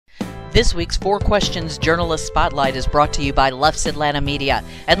This week's Four Questions Journalist Spotlight is brought to you by Leff's Atlanta Media,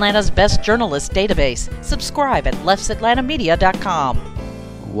 Atlanta's best journalist database. Subscribe at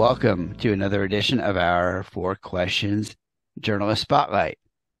leffsatlantamedia.com. Welcome to another edition of our Four Questions Journalist Spotlight.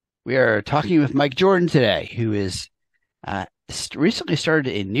 We are talking with Mike Jordan today, who is recently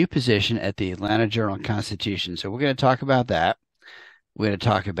started a new position at the Atlanta Journal-Constitution. So we're going to talk about that. We're going to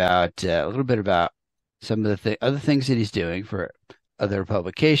talk about a little bit about some of the other things that he's doing for other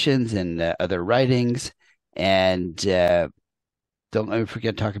publications and other writings. And don't let me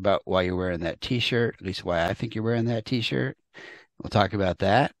forget to talk about why you're wearing that T-shirt, at least why I think you're wearing that T-shirt. We'll talk about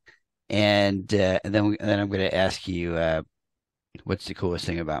that. And then I'm going to ask you what's the coolest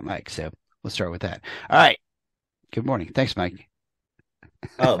thing about Mike. So we'll start with that. All right. Good morning. Thanks, Mike.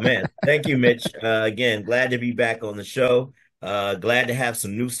 Oh, man. Thank you, Mitch. Again, glad to be back on the show. Glad to have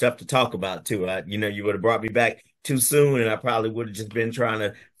some new stuff to talk about, too. You would have brought me back too soon, and I probably would have just been trying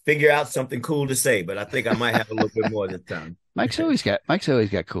to figure out something cool to say, but I think I might have a little bit more this time. Mike's always got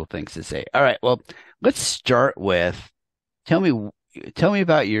cool things to say. All right. Well, let's start with tell me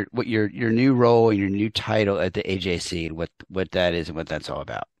about your new role and your new title at the AJC and what that is and what that's all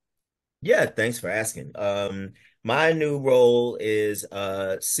about. Yeah, thanks for asking. My new role is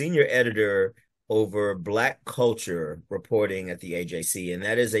senior editor over Black culture reporting at the AJC, and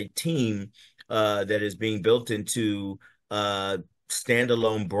that is a team that is being built into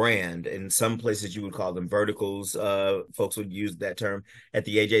standalone brand. In some places you would call them verticals. Folks would use that term. At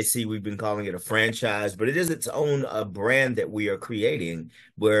the AJC, we've been calling it a franchise, but it is its own brand that we are creating,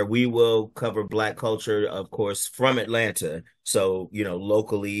 where we will cover Black culture, of course, from Atlanta. So,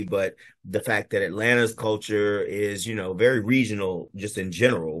 locally, but the fact that Atlanta's culture is, very regional just in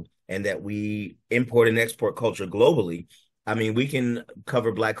general, and that we import and export culture globally. I mean, we can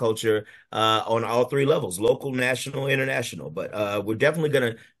cover Black culture on all three levels: local, national, international. But we're definitely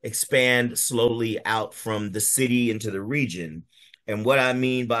going to expand slowly out from the city into the region. And what I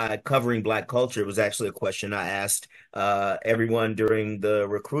mean by covering Black culture was actually a question I asked everyone during the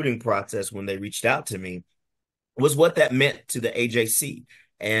recruiting process when they reached out to me, was what that meant to the AJC.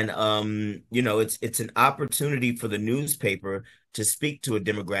 And, it's an opportunity for the newspaper to speak to a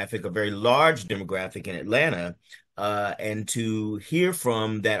demographic, a very large demographic in Atlanta, and to hear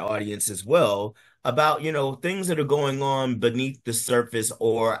from that audience as well about, things that are going on beneath the surface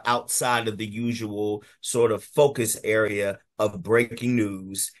or outside of the usual sort of focus area of breaking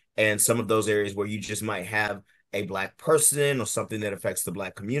news, and some of those areas where you just might have a Black person or something that affects the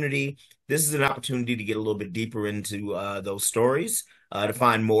Black community. This is an opportunity to get a little bit deeper into those stories, to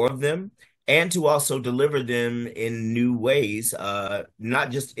find more of them, and to also deliver them in new ways, not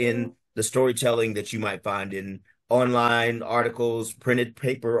just in the storytelling that you might find in online articles, printed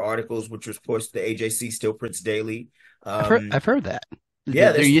paper articles, which of course the AJC still prints daily. I've heard that.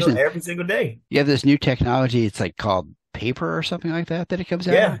 Yeah, they're using every single day. You have this new technology. It's like called paper or something like that it comes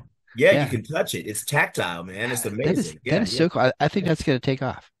out. Yeah, you can touch it. It's tactile, man. It's amazing. That is so cool. I think that's going to take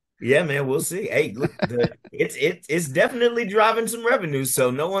off. Yeah, man, we'll see. Hey, look, it's definitely driving some revenue.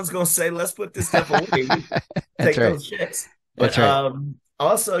 So no one's going to say, let's put this stuff away. Take those checks. But, that's right.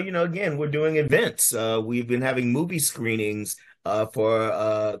 Also, again, we're doing events. We've been having movie screenings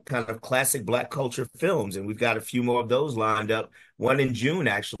for kind of classic Black culture films, and we've got a few more of those lined up. One in June,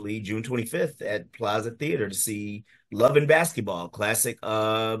 actually, June 25th at Plaza Theater to see Love and Basketball, classic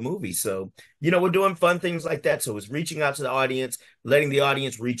movie. So, we're doing fun things like that. So it's reaching out to the audience, letting the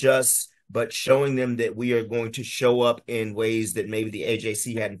audience reach us, but showing them that we are going to show up in ways that maybe the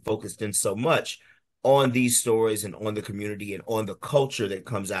AJC hadn't focused in so much on these stories and on the community and on the culture that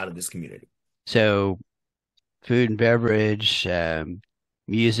comes out of this community. So food and beverage,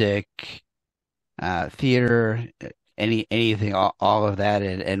 music, theater, anything, all of that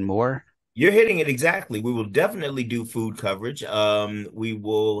and more. You're hitting it exactly. We will definitely do food coverage. We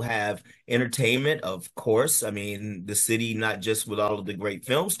will have entertainment, of course. I mean, the city, not just with all of the great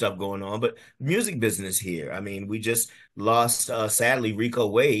film stuff going on, but music business here. I mean, we just lost, sadly, Rico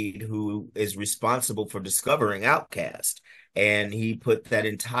Wade, who is responsible for discovering Outkast. And he put that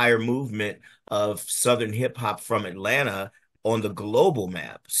entire movement of Southern hip hop from Atlanta on the global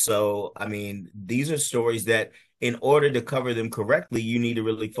map. So, I mean, these are stories that, in order to cover them correctly, you need to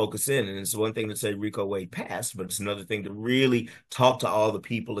really focus in. And it's one thing to say Rico Wade passed, but it's another thing to really talk to all the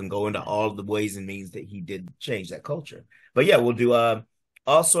people and go into all of the ways and means that he did change that culture. But yeah, we'll do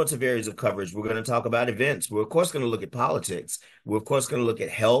all sorts of areas of coverage. We're going to talk about events. We're, of course, going to look at politics. We're, of course, going to look at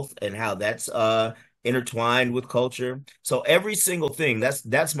health and how that's intertwined with culture. So every single thing,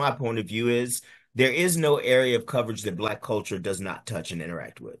 that's my point of view, is there is no area of coverage that Black culture does not touch and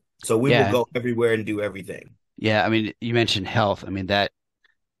interact with. So we will go everywhere and do everything. Yeah, I mean, you mentioned health. I mean,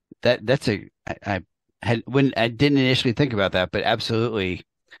 that's I had when I didn't initially think about that, but absolutely,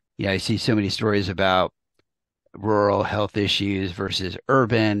 I see so many stories about rural health issues versus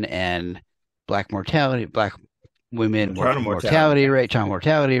urban and black mortality, black women Maternal mortality. mortality rate, child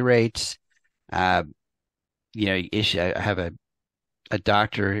mortality rates. Uh, issue. I have a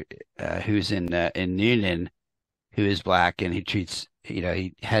doctor who's in Noonan who is black, and he treats,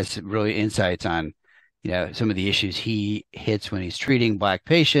 he has really insights on, some of the issues he hits when he's treating black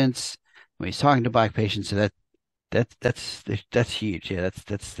patients, when he's talking to black patients. So that's huge. Yeah,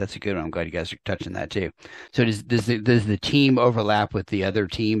 that's a good one. I'm glad you guys are touching that too. So does the team overlap with the other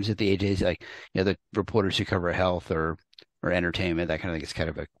teams at the AJs, like, the reporters who cover health or entertainment, that kind of thing? It's kind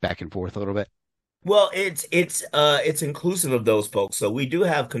of a back and forth a little bit. Well, it's inclusive of those folks. So we do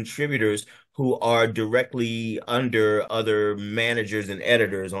have contributors who are directly under other managers and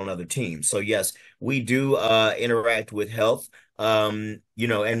editors on other teams. So yes, we do interact with health. And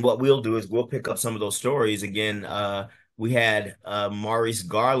what we'll do is we'll pick up some of those stories again. We had Maurice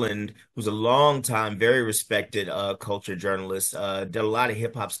Garland, who's a long time, very respected culture journalist, did a lot of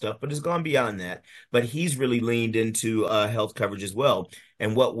hip hop stuff, but has gone beyond that. But he's really leaned into health coverage as well.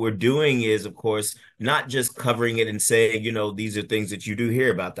 And what we're doing is, of course, not just covering it and saying, these are things that you do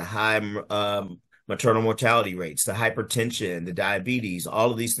hear about, the high maternal mortality rates, the hypertension, the diabetes, all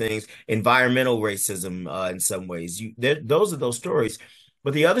of these things, environmental racism in some ways. Those are those stories.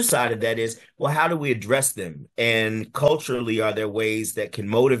 But the other side of that is, well, how do we address them? And culturally, are there ways that can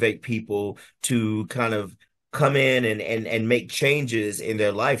motivate people to kind of come in and make changes in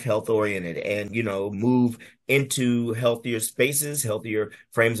their life, health oriented, and move into healthier spaces, healthier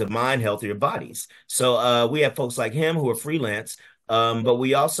frames of mind, healthier bodies. So we have folks like him who are freelance, but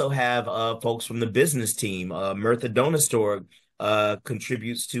we also have folks from the business team. Mirtha Donistorg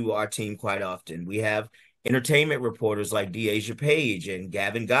contributes to our team quite often. We have entertainment reporters like Deasia Page and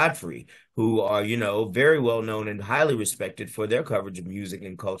Gavin Godfrey, who are, very well known and highly respected for their coverage of music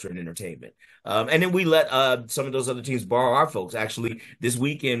and culture and entertainment. And then we let some of those other teams borrow our folks. Actually, this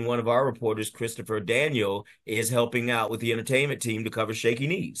weekend, one of our reporters, Christopher Daniel, is helping out with the entertainment team to cover Shaky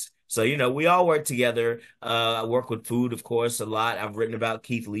Knees. So, we all work together. I work with food, of course, a lot. I've written about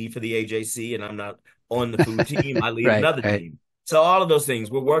Keith Lee for the AJC, and I'm not on the food team. I lead Right, another right. team. So all of those things,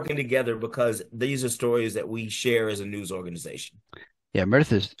 we're working together because these are stories that we share as a news organization. Yeah,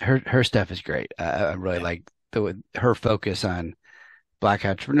 Mirtha's her stuff is great. I really like her focus on Black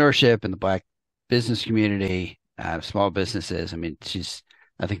entrepreneurship and the Black business community, small businesses. I mean,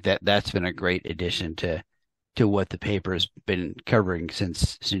 I think that's been a great addition to what the paper's been covering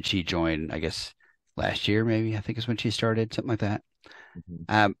since she joined, I guess last year, maybe, I think is when she started, something like that.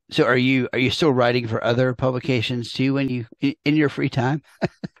 Mhm. So are you still writing for other publications too when in your free time?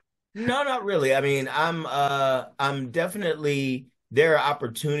 No, not really. I mean, I'm definitely there are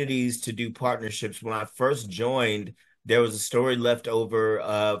opportunities to do partnerships. When I first joined, there was a story left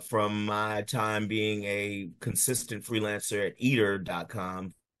over from my time being a consistent freelancer at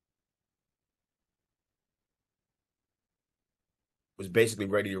eater.com. Was basically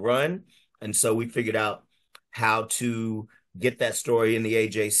ready to run. And so we figured out how to get that story in the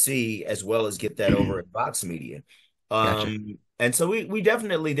AJC as well as get that over at Vox Media. Gotcha. And so we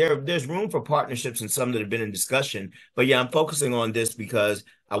definitely there's room for partnerships and some that have been in discussion. But yeah, I'm focusing on this because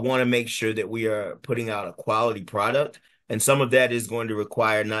I want to make sure that we are putting out a quality product. And some of that is going to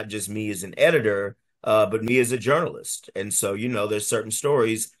require not just me as an editor, but me as a journalist. And so, there's certain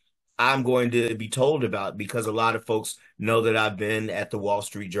stories I'm going to be told about because a lot of folks know that I've been at the Wall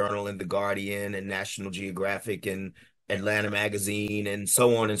Street Journal and the Guardian and National Geographic and Atlanta Magazine and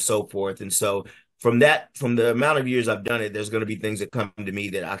so on and so forth. And so from the amount of years I've done it, there's going to be things that come to me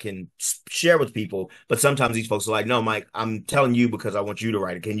that I can share with people. But sometimes these folks are like, no, Mike, I'm telling you because I want you to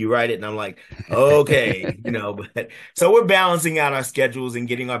write it. Can you write it? And I'm like, okay, but so we're balancing out our schedules and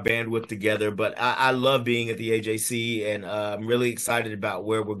getting our bandwidth together. But I love being at the AJC and I'm really excited about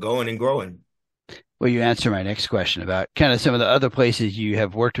where we're going and growing. Well, you answer my next question about kind of some of the other places you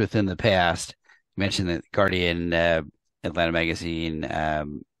have worked with in the past. You mentioned the Guardian, Atlanta Magazine,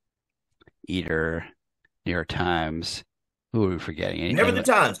 Eater, New York Times. Who are we forgetting? Never the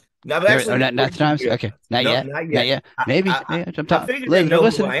Times. I've Oh, actually not the Times. Okay, not no, yet. not Not yet. yet. I, Maybe. I, Maybe. I'm I talking. figured they know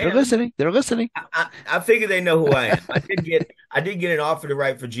who I They're am. listening. They're listening. I figure they know who I am. I did get an offer to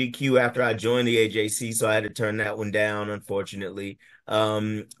write for GQ after I joined the AJC, so I had to turn that one down, unfortunately.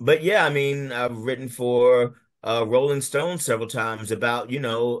 But yeah, I mean, I've written for Rolling Stone several times about,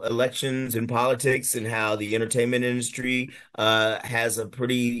 elections and politics and how the entertainment industry has a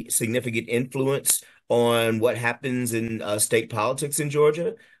pretty significant influence on what happens in state politics in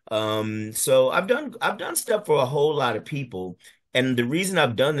Georgia. So I've done stuff for a whole lot of people. And the reason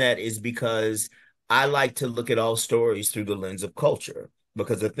I've done that is because I like to look at all stories through the lens of culture,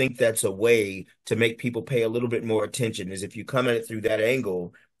 because I think that's a way to make people pay a little bit more attention. Is if you come at it through that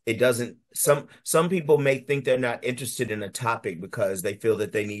angle, it doesn't, some people may think they're not interested in a topic because they feel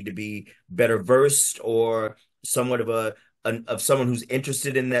that they need to be better versed or somewhat of of someone who's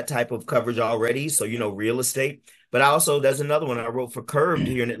interested in that type of coverage already. So, real estate. But I also, there's another one I wrote for Curved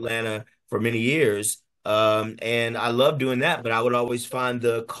here in Atlanta for many years. And I love doing that, but I would always find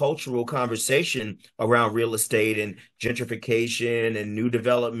the cultural conversation around real estate and gentrification and new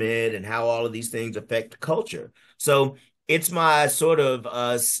development and how all of these things affect culture. So it's my sort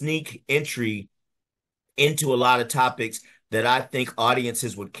of sneak entry into a lot of topics that I think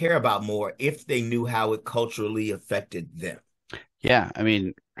audiences would care about more if they knew how it culturally affected them. Yeah, I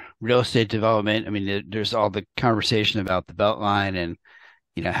mean, real estate development. I mean, there's all the conversation about the Beltline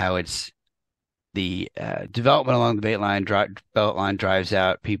and how it's the development along the Beltline drives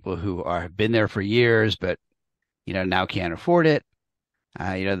out people who have been there for years, but now can't afford it.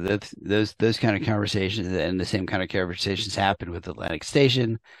 Those kind of conversations, and the same kind of conversations happened with Atlantic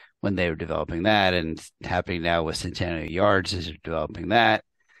Station when they were developing that, and happening now with Centennial Yards as they're developing that.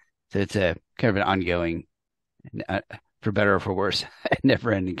 So it's a kind of an ongoing, for better or for worse,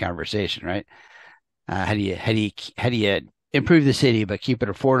 never-ending conversation, right? How do you improve the city but keep it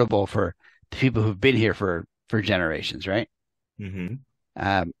affordable for the people who've been here for generations, right?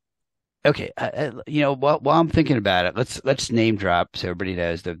 Mm-hmm. Okay, while I'm thinking about it, let's name drop so everybody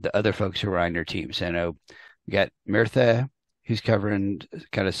knows the other folks who are on your team. So I know we got Mirtha, who's covering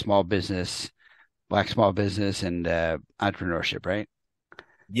kind of small business, Black small business, and entrepreneurship, right?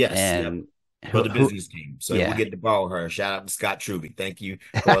 Yes, and for the business team. So yeah. we get to borrow her. Shout out to Scott Truby. Thank you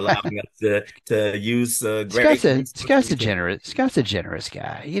for allowing us to use Scott's a generous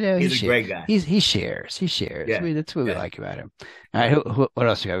guy. He's a great guy. He shares. Yeah. I mean, that's what we like about him. All right, what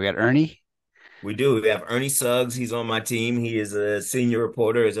else we got? We got Ernie. We do. We have Ernie Suggs. He's on my team. He is a senior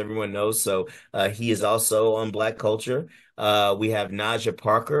reporter, as everyone knows. So he is also on Black culture. We have Naja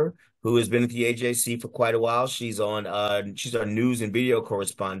Parker, who has been at the AJC for quite a while. She's our news and video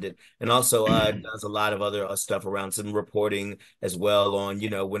correspondent, and also does a lot of other stuff around some reporting as well on,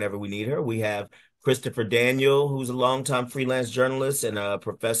 whenever we need her. We have Christopher Daniel, who's a longtime freelance journalist and a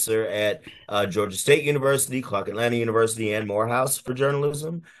professor at Georgia State University, Clark Atlanta University, and Morehouse for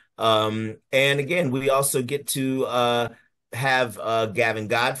journalism. And again, we also get to have Gavin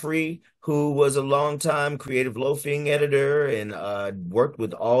Godfrey, who was a longtime Creative Loafing editor and worked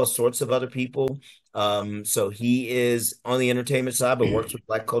with all sorts of other people. So he is on the entertainment side, but works with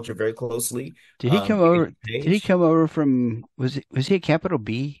Black culture very closely. Did he come over? Did he come over from? Was he at Capital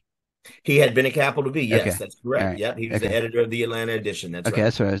B? He had been at Capital B. Yes, Okay. That's correct. Right. Yep, he was the editor of the Atlanta edition. That's okay.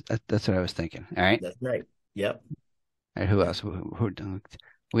 right. That's what I was thinking. All right. That's right. Yep. All right, who else? We're gonna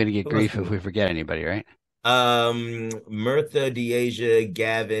get grief if we forget anybody, right? Mirtha, Deasia,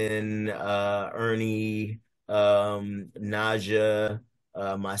 Gavin, Ernie, Naja,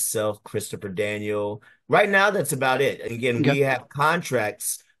 myself, Christopher Daniel. Right now, that's about it. And again, we have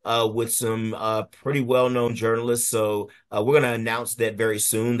contracts with some pretty well-known journalists. So we're going to announce that very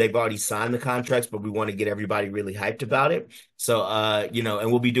soon. They've already signed the contracts, but we want to get everybody really hyped about it. So,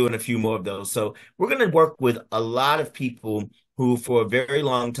 and we'll be doing a few more of those. So we're going to work with a lot of people who for a very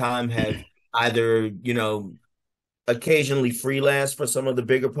long time have either, occasionally freelance for some of the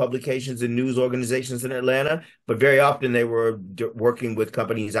bigger publications and news organizations in Atlanta, but very often they were working with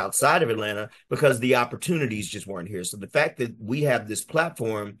companies outside of Atlanta because the opportunities just weren't here. So the fact that we have this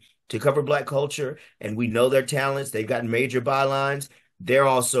platform to cover Black culture and we know their talents, they've got major bylines,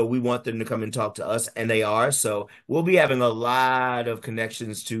 we want them to come and talk to us, and they are. So we'll be having a lot of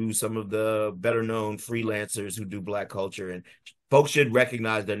connections to some of the better known freelancers who do Black culture, and folks should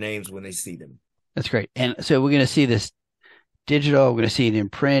recognize their names when they see them. That's great. And so we're going to see this digital. We're going to see it in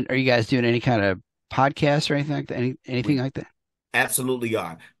print. Are you guys doing any kind of podcasts or anything like that? Anything like that? Absolutely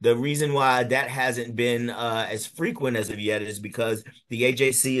are. The reason why that hasn't been as frequent as of yet is because the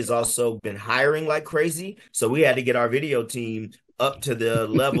AJC has also been hiring like crazy. So we had to get our video team up to the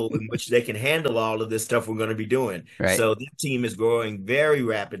level in which they can handle all of this stuff we're going to be doing. Right. So the team is growing very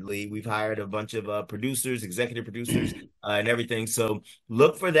rapidly. We've hired a bunch of producers, executive producers, and everything. So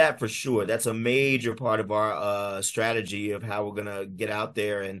look for that for sure. That's a major part of our strategy of how we're going to get out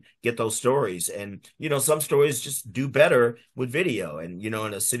there and get those stories. And, some stories just do better with video. And, in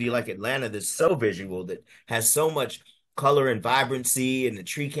a city like Atlanta that's so visual, that has so much color and vibrancy and the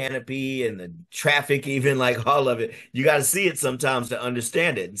tree canopy and the traffic, even like all of it, you got to see it sometimes to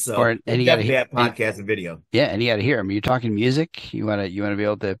understand it. And so you got to have podcast and video. Yeah, and you got to hear them. You're talking music. You want to be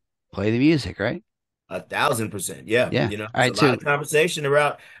able to play the music, right? 1,000%. Yeah. Yeah. You know, All it's a right. lot So, of conversation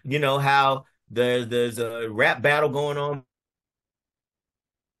about, how there's a rap battle going on.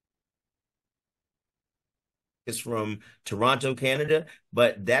 It's from Toronto, Canada,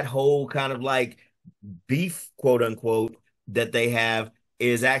 but that whole kind of like beef, quote unquote, that they have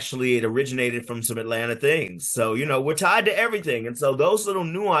is actually it originated from some Atlanta things. So, we're tied to everything. And so those little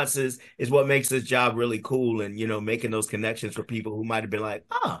nuances is what makes this job really cool and, making those connections for people who might have been like,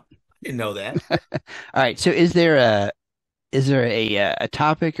 oh, I didn't know that. all right. So, is there a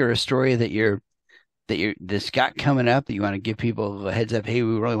topic or a story that's got coming up that you want to give people a heads up? Hey,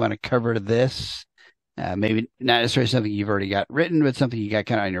 we really want to cover this. Maybe not necessarily something you've already got written, but something you got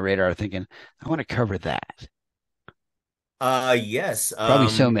kind of on your radar, thinking, I want to cover that. Yes. Probably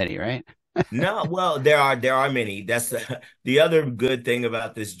so many, right? No, well, there are many. That's the other good thing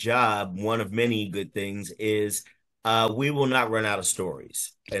about this job. One of many good things is we will not run out of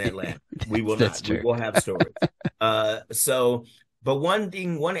stories in Atlanta. We will That's not. We true. will have stories. So, but one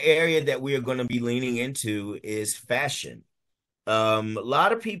area that we are going to be leaning into is fashion. A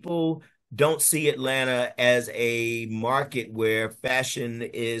lot of people don't see Atlanta as a market where fashion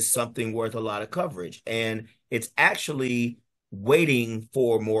is something worth a lot of coverage, and it's actually waiting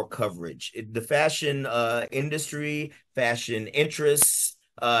for more coverage. The fashion industry, fashion interests,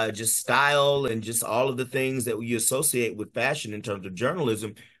 just style, and just all of the things that we associate with fashion in terms of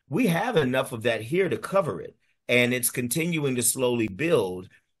journalism, we have enough of that here to cover it, and it's continuing to slowly build.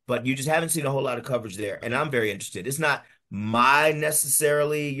 But you just haven't seen a whole lot of coverage there, and I'm very interested. It's not my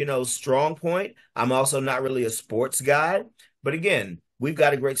necessarily, strong point. I'm also not really a sports guy. But again, we've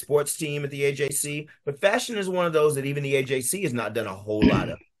got a great sports team at the AJC, but fashion is one of those that even the AJC has not done a whole lot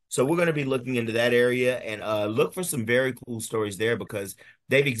of. So we're going to be looking into that area and look for some very cool stories there because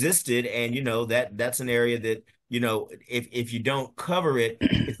they've existed. And, that's an area that, if you don't cover it,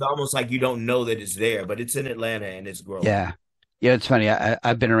 it's almost like you don't know that it's there, but it's in Atlanta and it's growing. Yeah. Yeah, it's funny.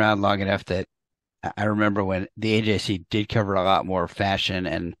 I've been around long enough that I remember when the AJC did cover a lot more fashion,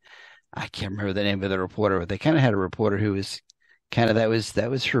 and I can't remember the name of the reporter, but they kind of had a reporter who was kind of that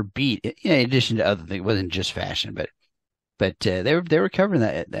was her beat. In addition to other things, it wasn't just fashion, but they were covering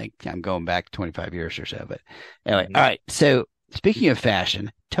that. I'm going back 25 years or so. But anyway, all Mhm. right. So speaking of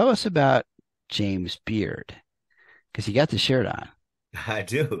fashion, tell us about James Beard because he got the shirt on. I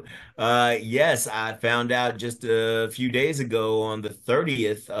do. Yes, I found out just a few days ago on the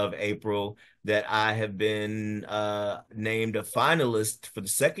 30th of April that I have been named a finalist for the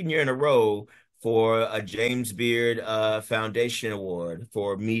second year in a row for a James Beard Foundation Award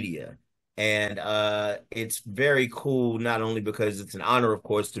for media. And it's very cool, not only because it's an honor, of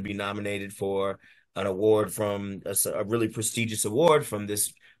course, to be nominated for an award from a really prestigious award from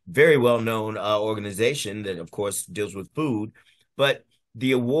this very well-known organization that, of course, deals with food. But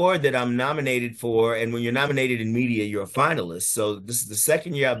the award that I'm nominated for, and when you're nominated in media, you're a finalist. So this is the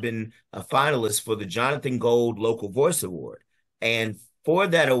second year I've been a finalist for the Jonathan Gold Local Voice Award. And for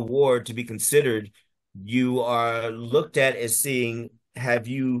that award to be considered, you are looked at as seeing, have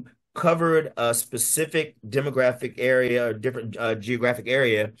you covered a specific demographic area or different geographic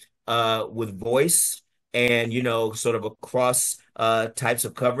area with voice and, sort of across types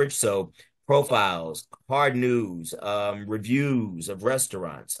of coverage. So profiles, hard news, reviews of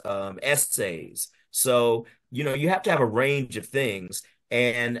restaurants, essays. So, you have to have a range of things.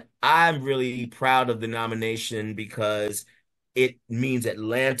 And I'm really proud of the nomination because it means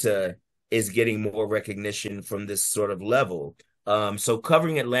Atlanta is getting more recognition from this sort of level. So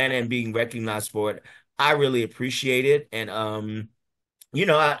covering Atlanta and being recognized for it, I really appreciate it. And you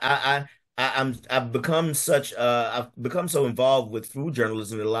know, I've become so involved with food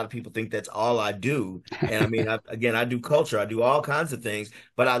journalism that a lot of people think that's all I do. And I mean, I do culture, I do all kinds of things,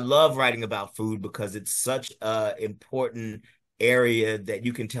 but I love writing about food because it's such a important area that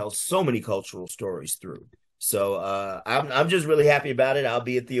you can tell so many cultural stories through. So I'm just really happy about it. I'll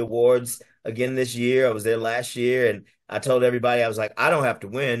be at the awards again this year. I was there last year, and I told everybody I was like, I don't have to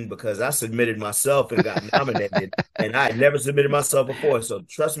win because I submitted myself and got nominated and I had never submitted myself before. So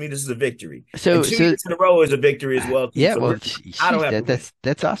trust me, this is a victory. And So, two so years in a row is a victory as well, too. yeah, So well, remember, I don't geez, have to that win.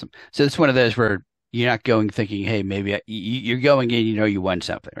 that's awesome. So it's one of those where you're not going thinking, hey, maybe you're going in, you won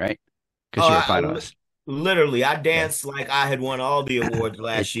something, right? Oh, Because you're a finalist. literally, I Yeah. danced like I had won all the awards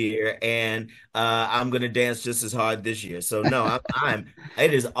last year, and I'm gonna dance just as hard this year. So no,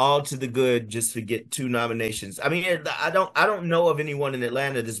 it is all to the good just to get two nominations. I mean, I don't know of anyone in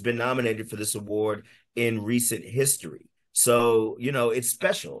Atlanta that's been nominated for this award in recent history. So, it's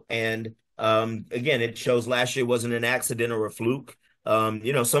special. And again, it shows last year wasn't an accident or a fluke.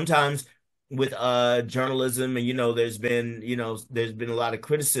 Sometimes with journalism and there's been a lot of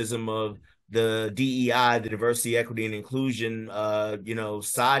criticism of the DEI, the diversity, equity, and inclusion,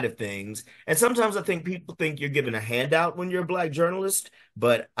 side of things. And sometimes I think people think you're given a handout when you're a Black journalist,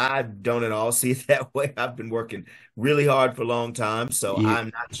 but I don't at all see it that way. I've been working really hard for a long time, so You,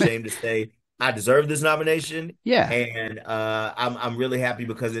 I'm not ashamed to say I deserve this nomination. yeah. And I'm really happy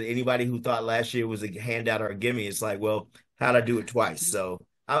because anybody who thought last year was a handout or a gimme, it's like, well, how'd I do it twice? So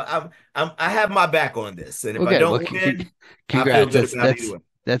I have my back on this, and if I don't win, I feel congrats. good about it either way.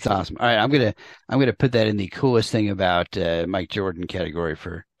 That's awesome. All right, I'm gonna put that in the coolest thing about Mike Jordan category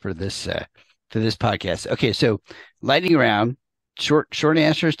for this podcast. Okay, so lightning round, short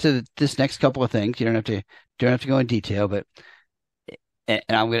answers to this next couple of things. You don't have to go in detail, but and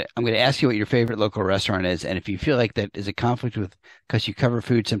I'm gonna ask you what your favorite local restaurant is, and if you feel like that is a conflict with because you cover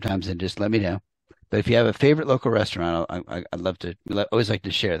food sometimes, then just let me know. But if you have a favorite local restaurant, I'd love to. Always like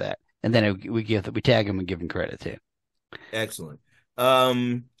to share that, and then we tag them and give them credit too. Excellent.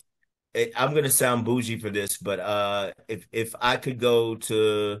 I'm gonna sound bougie for this, but if I could go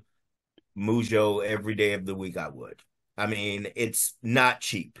to Mujo every day of the week, I would. I mean, it's not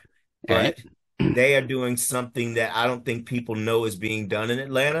cheap, but they are doing something that I don't think people know is being done in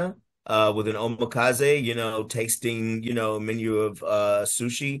Atlanta. With an omakase, tasting, menu of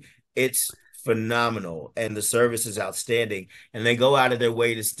sushi. It's phenomenal, and the service is outstanding. And they go out of their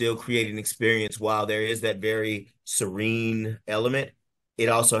way to still create an experience while there is that very serene element. It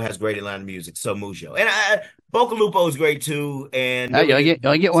also has great Atlanta music, so Mujo. And Boca Lupo is great too. And you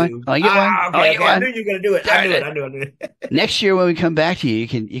only get one. Okay. I knew you were gonna do it. I knew it. Next year when we come back to you,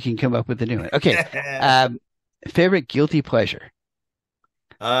 you can come up with a new one. Okay. Favorite guilty pleasure?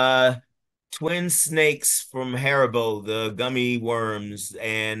 Twin snakes from Haribo, the gummy worms,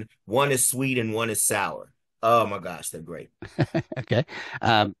 and one is sweet and one is sour. Oh my gosh, they're great. Okay.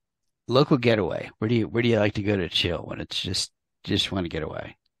 Local getaway. Where do you like to go to chill when it's just want to get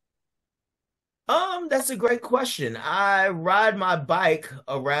away? That's a great question. I ride my bike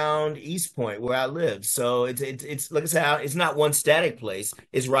around East Point where I live. So it's like I said, it's not one static place.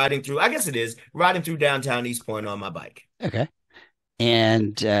 It's riding through, I guess it is, riding through downtown East Point on my bike. Okay.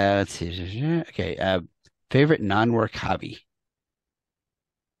 And let's see. Okay. Favorite non-work hobby?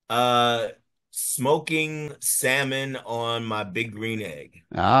 Smoking salmon on my big green egg.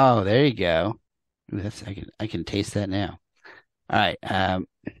 Oh, there you go. Ooh, I can taste that now. All right.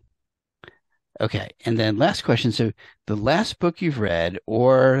 Okay. And then last question. So the last book you've read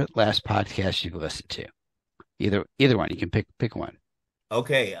or last podcast you've listened to, either one, you can pick one.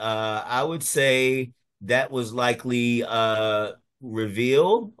 Okay. I would say that was likely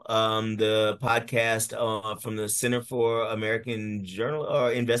Reveal, the podcast from the Center for American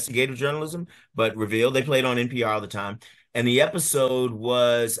Investigative Journalism, but Reveal, they played on NPR all the time. And the episode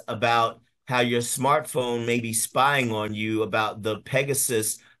was about how your smartphone may be spying on you, about the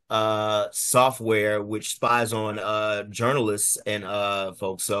Pegasus software, which spies on journalists and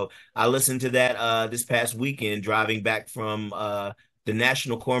folks. So I listened to that this past weekend driving back from the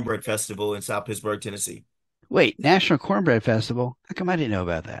National Cornbread Festival in South Pittsburgh, Tennessee. Wait, National Cornbread Festival? How come I didn't know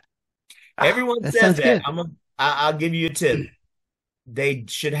about that? Everyone says that. I'll give you a tip. They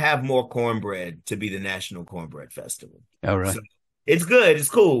should have more cornbread to be the National Cornbread Festival. Oh, right. So it's good. It's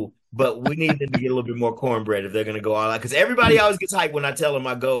cool. But we need them to get a little bit more cornbread if they're going to go all out. Because everybody always gets hyped when I tell them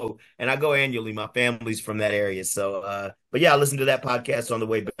I go. And I go annually. My family's from that area. So, but yeah, I listened to that podcast on the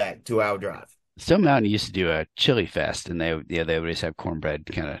way back, 2-hour drive. Stone Mountain used to do a chili fest. And they always have cornbread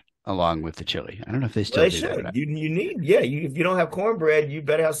kind of along with the chili. I don't know if they still do that or not. You need, if you don't have cornbread, you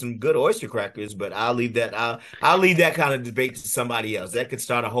better have some good oyster crackers, but I'll leave that kind of debate to somebody else. That could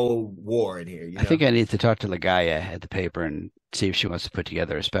start a whole war in here. I think I need to talk to Lagaya at the paper and see if she wants to put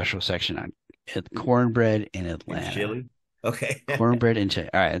together a special section on cornbread in Atlanta. And chili? Okay. Cornbread and chili.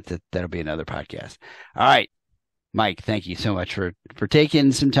 All right, that'll be another podcast. All right. Mike, thank you so much for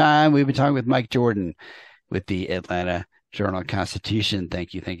taking some time. We've been talking with Mike Jordan with the Atlanta Journal-Constitution.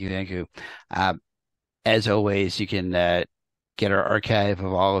 Thank you. As always, you can get our archive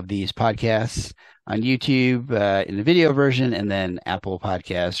of all of these podcasts on YouTube in the video version, and then Apple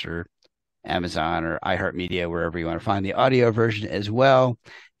Podcasts or Amazon or iHeartMedia, wherever you want to find the audio version as well.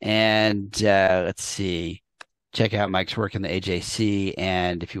 And let's see, check out Mike's work in the AJC.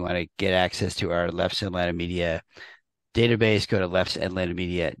 And if you want to get access to our Left's Atlanta Media database, go to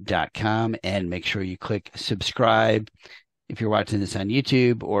left'satlantamedia.com and make sure you click subscribe if you're watching this on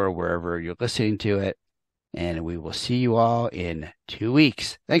YouTube or wherever you're listening to it. And we will see you all in 2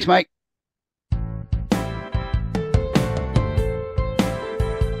 weeks. Thanks, Mike.